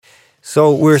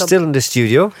So we're still in the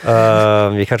studio.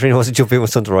 Katrina wants to jump in with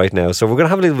something right now. So we're going to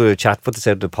have a little bit of chat, put this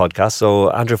out of the podcast. So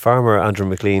Andrew Farmer, Andrew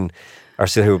McLean are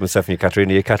still here with myself and you,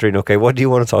 Katrina. Katrina, okay, what do you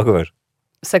want to talk about?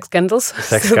 Sex scandals.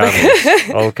 Sex scandals.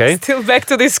 Okay. Still back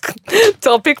to this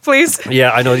topic, please.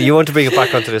 Yeah, I know. You want to bring it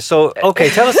back onto this. So, okay,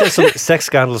 tell us some sex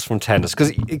scandals from tennis.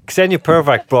 Because Ksenia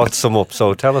Prvak brought some up.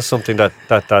 So tell us something that's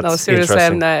no, seriously,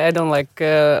 interesting. I don't like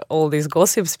all these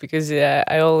gossips because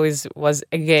I always was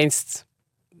against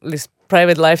this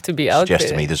private life to be out there.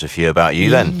 Suggest to me there's a few about you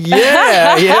then.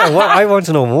 Yeah. Well, I want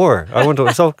to know more.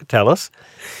 So tell us.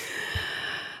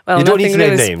 Well, you don't need to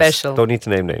name really names. Special. Don't need to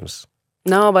name names.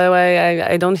 No, by the way,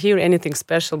 I don't hear anything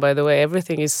special, by the way.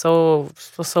 Everything is so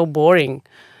boring.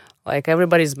 Like,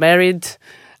 everybody's married,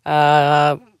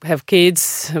 have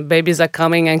kids, babies are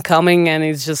coming, and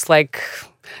it's just like,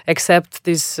 except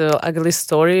this ugly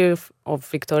story of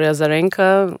Victoria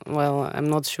Azarenka. Well, I'm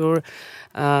not sure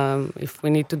if we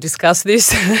need to discuss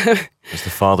this. Has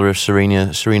the father of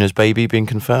Serena's baby been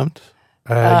confirmed?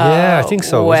 Yeah, I think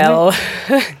so. Well...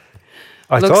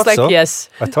 I Looks thought like so. yes.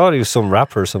 I thought he was some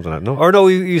rapper or something. No, or no,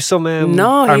 he was some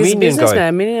no, Armenian he's guy.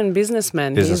 Armenian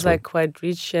businessman. He's like quite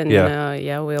rich, and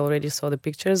we already saw the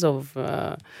pictures of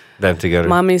them together.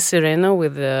 Mommy Serena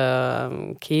with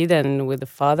the kid and with the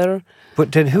father.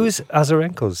 But then, who's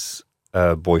Azarenko's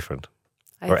boyfriend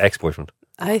or ex-boyfriend?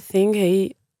 I think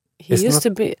he used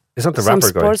to be. It's not the some rapper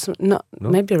sports, guy. No,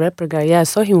 maybe rapper guy. Yeah, I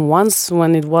saw him once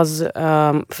when it was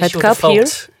Fed Cup here.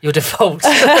 Your default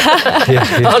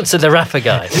answer, the rapper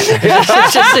guy.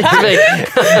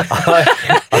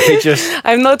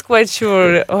 I'm not quite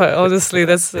sure. Honestly,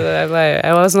 that's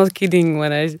I was not kidding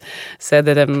when I said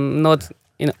that I'm not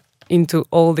into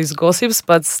all these gossips.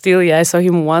 But still, I saw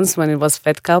him once when it was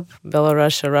Fed Cup,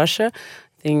 Belarus, Russia.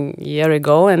 I think a year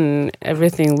ago, and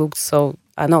everything looked so.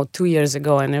 2 years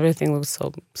ago, and everything looks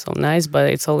so nice, but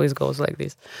it always goes like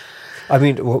this. I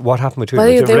mean, what happened between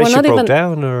them? The relationship broke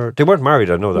down, or they weren't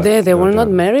married? I know that they were not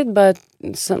married, but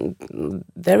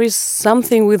there is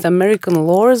something with American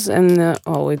laws, and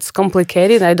it's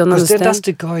complicated. I don't understand. That's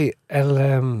the guy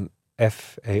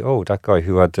LMFAO, that guy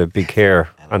who had the big hair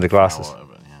and the glasses.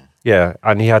 Yeah,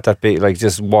 and he had that big,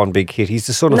 just one big hit. He's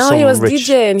the son of some rich... No, he was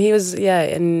DJ, and he was,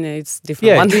 and it's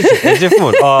different one. Yeah, a different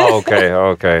one. Oh,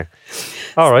 okay.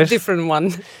 All right. Different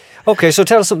one. Okay, so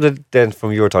tell us something then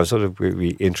from your time, so that would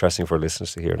be interesting for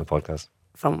listeners to hear in the podcast.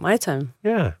 From my time?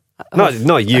 Yeah. Not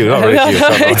you, not really you.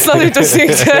 It's not interesting,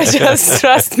 just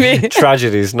trust me.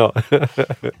 Tragedies, no.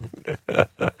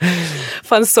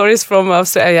 Fun stories from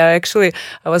Australia. Actually,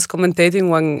 I was commentating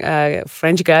one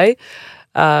French guy,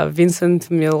 Vincent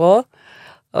Milo,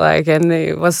 and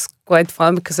it was quite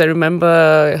fun because I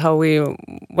remember how we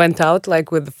went out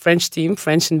with the French team,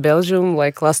 French in Belgium.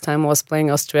 Last time I was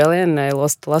playing Australia and I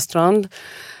lost the last round,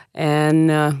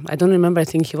 and I don't remember. I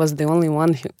think he was the only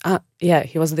one.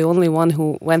 He was the only one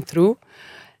who went through,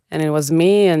 and it was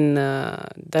me and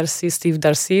Steve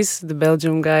Darcis, the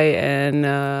Belgium guy, and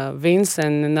Vince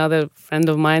and another friend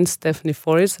of mine, Stephanie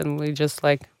Forrest, and we just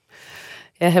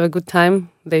have a good time.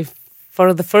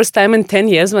 For the first time in 10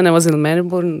 years, when I was in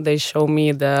Melbourne, they showed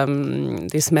me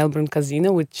this Melbourne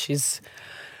casino, which is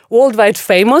worldwide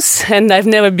famous, and I've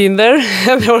never been there.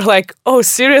 And they were like, "Oh,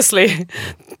 seriously?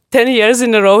 10 years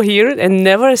in a row here and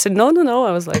never?" I said, no.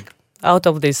 I was out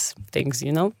of these things,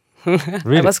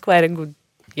 Really? I was quite a good,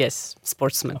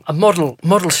 sportsman. A model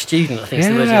student, I think.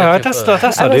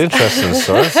 That's not interesting.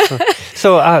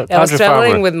 So I was Andrew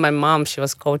traveling Farmer. with my mom. She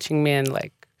was coaching me and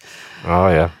Oh,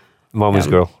 yeah. Mommy's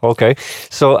girl. Okay.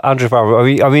 So, Andrew Farmer,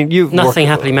 you... Nothing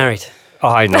happily married. Oh,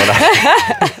 I know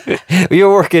that.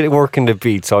 You're working the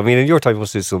beat. So, in your time, you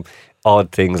must do some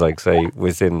odd things, say,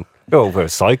 within...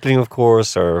 cycling, of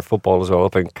course, or football as well,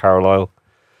 up in Carlisle.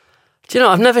 Do you know,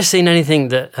 I've never seen anything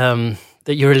that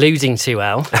you're alluding to,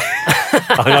 Al.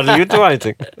 I'm not alluding to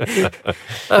anything.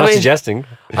 Suggesting.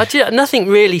 Nothing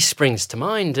really springs to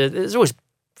mind. There's always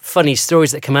funny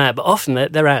stories that come out, but often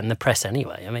they're out in the press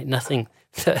anyway. Nothing...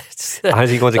 Has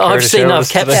he gone to I've seen I've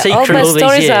kept secret all these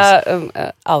years. All my stories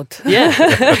are out.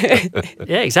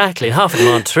 Yeah, exactly. Half of them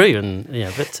aren't true,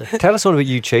 but tell us one about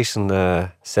you chasing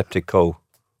Septic Co.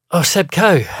 Oh, Seb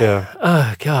Coe. Yeah.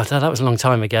 Oh God, that was a long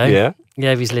time ago. Yeah.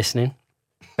 Yeah, if he's listening.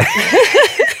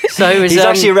 So he's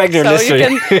actually a regular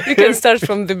listener. You can start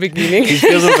from the beginning. He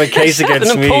feels like a case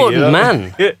against me. An important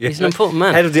man. Yeah. He's an important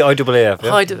man. Head of the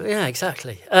IAAF. Yeah,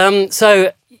 exactly.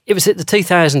 So it was at the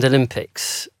 2000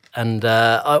 Olympics. And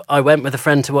I went with a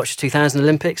friend to watch the 2000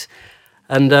 Olympics,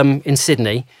 and in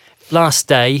Sydney, last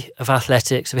day of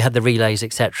athletics, we had the relays,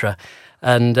 etc.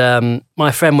 And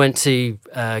my friend went to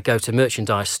go to a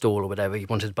merchandise stall or whatever. He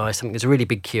wanted to buy something. There's a really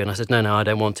big queue. And I said, no, I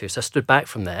don't want to. So I stood back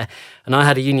from there. And I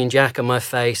had a Union Jack on my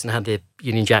face and had the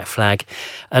Union Jack flag.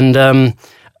 And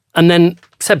then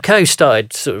Seb Coe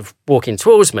started sort of walking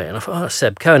towards me. And I thought, oh,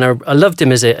 Seb Coe. And I loved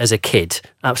him as a kid.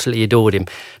 Absolutely adored him.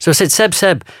 So I said,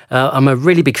 Seb, I'm a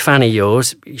really big fan of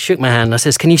yours. He shook my hand and I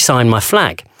says, can you sign my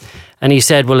flag? And he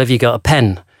said, well, have you got a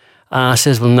pen? I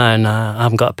says, well, no, I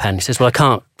haven't got a pen. He says, well, I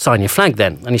can't sign your flag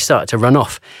then. And he started to run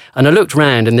off. And I looked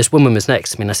round and this woman was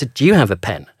next to me and I said, do you have a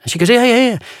pen? And she goes,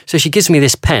 yeah. So she gives me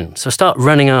this pen. So I start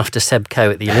running after Seb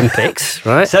Coe at the Olympics,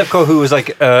 right? Seb Coe, who was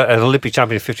like an Olympic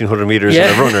champion of 1,500 metres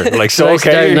and a runner. Like, so,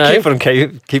 okay,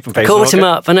 keep him pacing. Caught him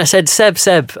up and I said, Seb,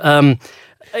 can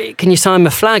you sign my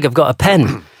flag? I've got a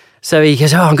pen. So he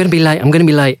goes, oh, I'm going to be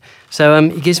late. So I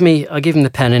give him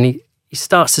the pen and he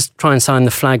starts to try and sign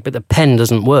the flag, but the pen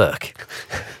doesn't work,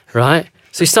 right?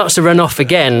 So he starts to run off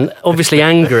again, obviously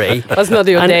angry. That's not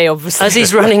your day, obviously. As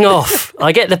he's running off,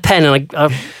 I get the pen and I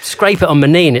scrape it on my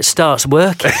knee and it starts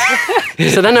working.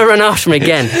 So then I run after him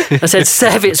again. I said,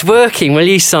 Seb, it's working. Will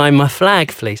you sign my flag,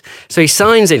 please? So he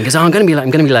signs it and goes, oh, I'm going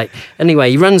to be late.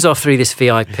 Anyway, he runs off through this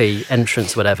VIP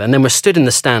entrance, whatever. And then we're stood in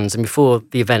the stands. And before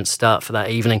the events start for that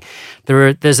evening,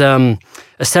 there's a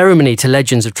ceremony to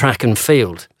legends of track and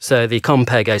field. So the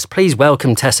compere goes, please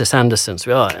welcome Tessa Sanderson.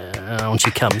 So on she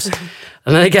comes.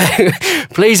 And then they go,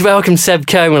 please welcome Seb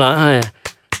Coe. And we're like, oh, yeah.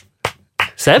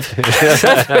 Seb?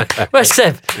 Where's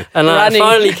Seb? And it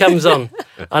finally comes on.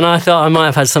 And I thought I might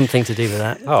have had something to do with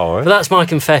that. Oh, right. But that's my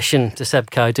confession to Seb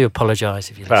Coe. I do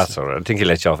apologise if you listen. That's all right. I think he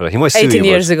let you off. He might sue you. 18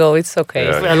 years ago, it's okay.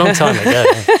 A long time ago.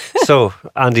 Yeah. So,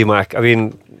 Andy Mack, I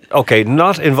mean, okay,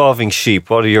 not involving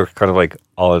sheep. What are your kind of like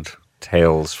odd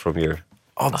tales from your...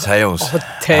 Odd tales.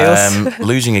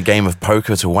 Losing a game of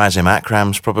poker to Wasim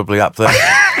Akram's probably up there.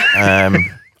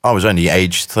 I was only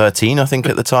aged 13, I think,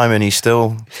 at the time, and he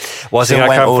still... Wasim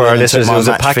Akram, for our listeners, was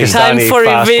a Pakistani time for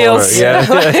reveals. Yeah.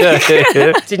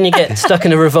 Didn't you get stuck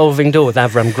in a revolving door with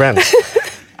Avram Grant?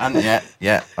 And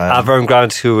yeah. Avram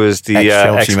Grant, who was the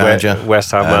ex-Chelsea manager,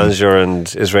 West Ham manager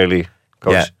and Israeli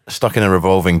coach. Yeah, stuck in a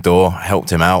revolving door,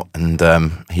 helped him out, and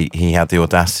he had the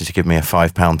audacity to give me a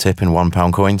 £5 tip in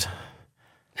 £1 coins.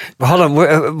 Hold on,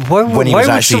 when he was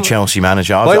actually Chelsea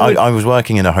manager, I was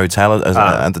working in a hotel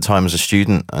at the time as a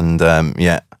student, and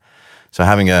so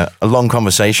having a long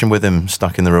conversation with him,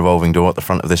 stuck in the revolving door at the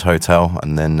front of this hotel,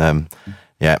 and then £5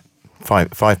 and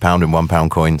 £1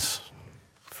 coins.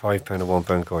 £5 and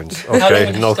 £1 coins.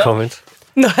 Okay, no comment.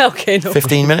 No, okay, no.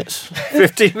 15 minutes.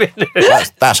 15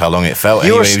 minutes. That's how long it felt. You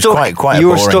anyway, were stuck. He was quite you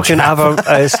a were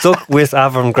boring stuck with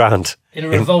Avram Grant in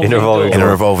a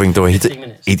revolving door.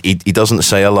 He doesn't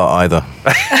say a lot either.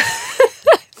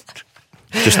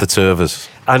 Just the two of us.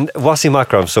 And Wasim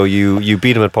Akram, so you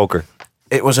beat him at poker.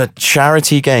 It was a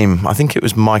charity game. I think it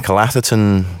was Michael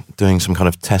Atherton doing some kind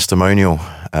of testimonial.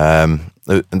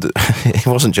 It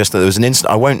wasn't just that there was an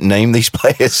instant. I won't name these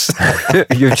players.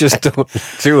 You just don't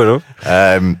do it.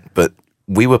 But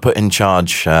we were put in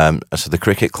charge. So the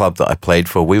cricket club that I played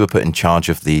for, we were put in charge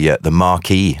of the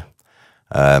marquee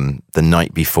the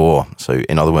night before. So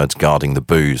in other words, guarding the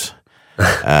booze.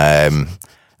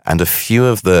 And a few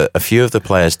of the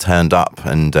players turned up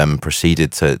and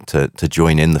proceeded to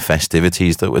join in the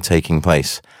festivities that were taking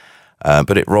place.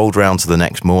 But it rolled round to the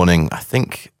next morning. I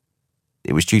think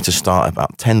it was due to start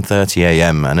about 10:30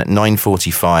 a.m. and at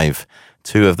 9:45,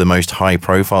 two of the most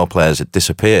high-profile players had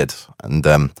disappeared, and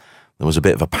there was a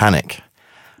bit of a panic.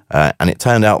 And it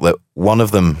turned out that one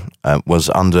of them was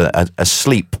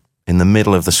asleep in the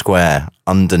middle of the square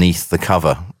underneath the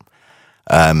cover,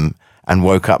 and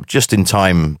woke up just in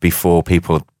time before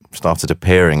people started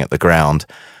appearing at the ground,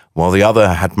 while the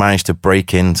other had managed to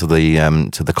break into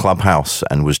the clubhouse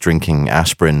and was drinking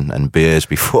aspirin and beers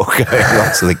before going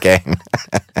on to the game.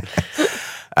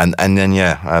 and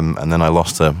then I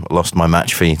lost my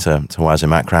match fee to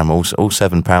Wasim Akram. All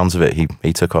 £7 of it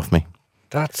he took off me.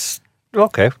 That's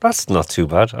okay. That's not too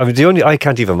bad. I mean, I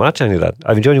can't even match any of that.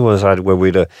 I mean, the only ones I had where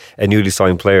we had a newly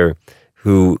signed player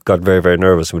who got very, very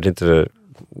nervous and went into the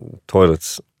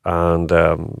toilets and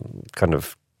kind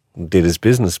of did his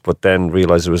business, but then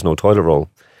realised there was no toilet roll.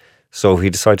 So he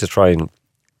decided to try and,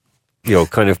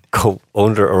 kind of go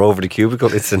under or over the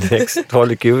cubicle. It's the next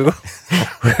toilet cubicle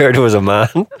where there was a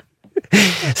man.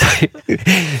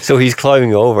 So he's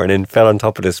climbing over and then fell on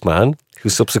top of this man, who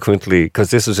subsequently,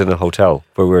 because this was in a hotel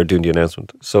where we were doing the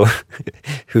announcement, so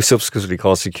who subsequently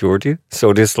called security.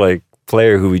 So this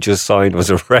player who we just signed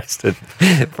was arrested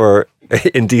for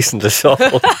indecent assault.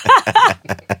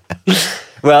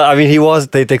 Well, I mean, he was.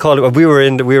 They called it. We were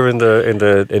in the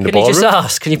Can you ballroom. just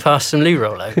ask? Can you pass some loo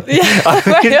roll over?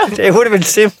 It would have been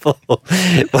simple,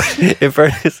 but in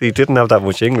fairness, he didn't have that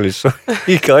much English, so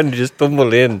he kind of just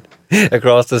stumbled in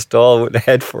across the stall with the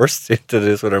head first into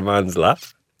this other man's lap.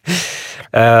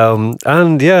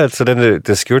 And yeah, so then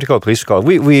the security call, police call.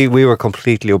 We were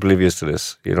completely oblivious to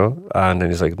this, you know. And then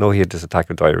he's like, no, he had this attack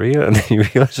of diarrhea, and then he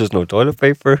realized there's no toilet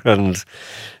paper, and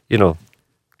you know,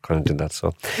 kind of did that.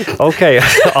 So, okay,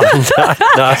 on that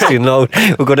nasty note,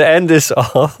 we're going to end this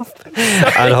off,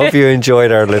 and hope you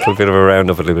enjoyed our little bit of a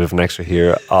roundup, a little bit of an extra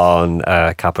here on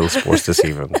Capital Sports this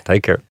evening. Take care.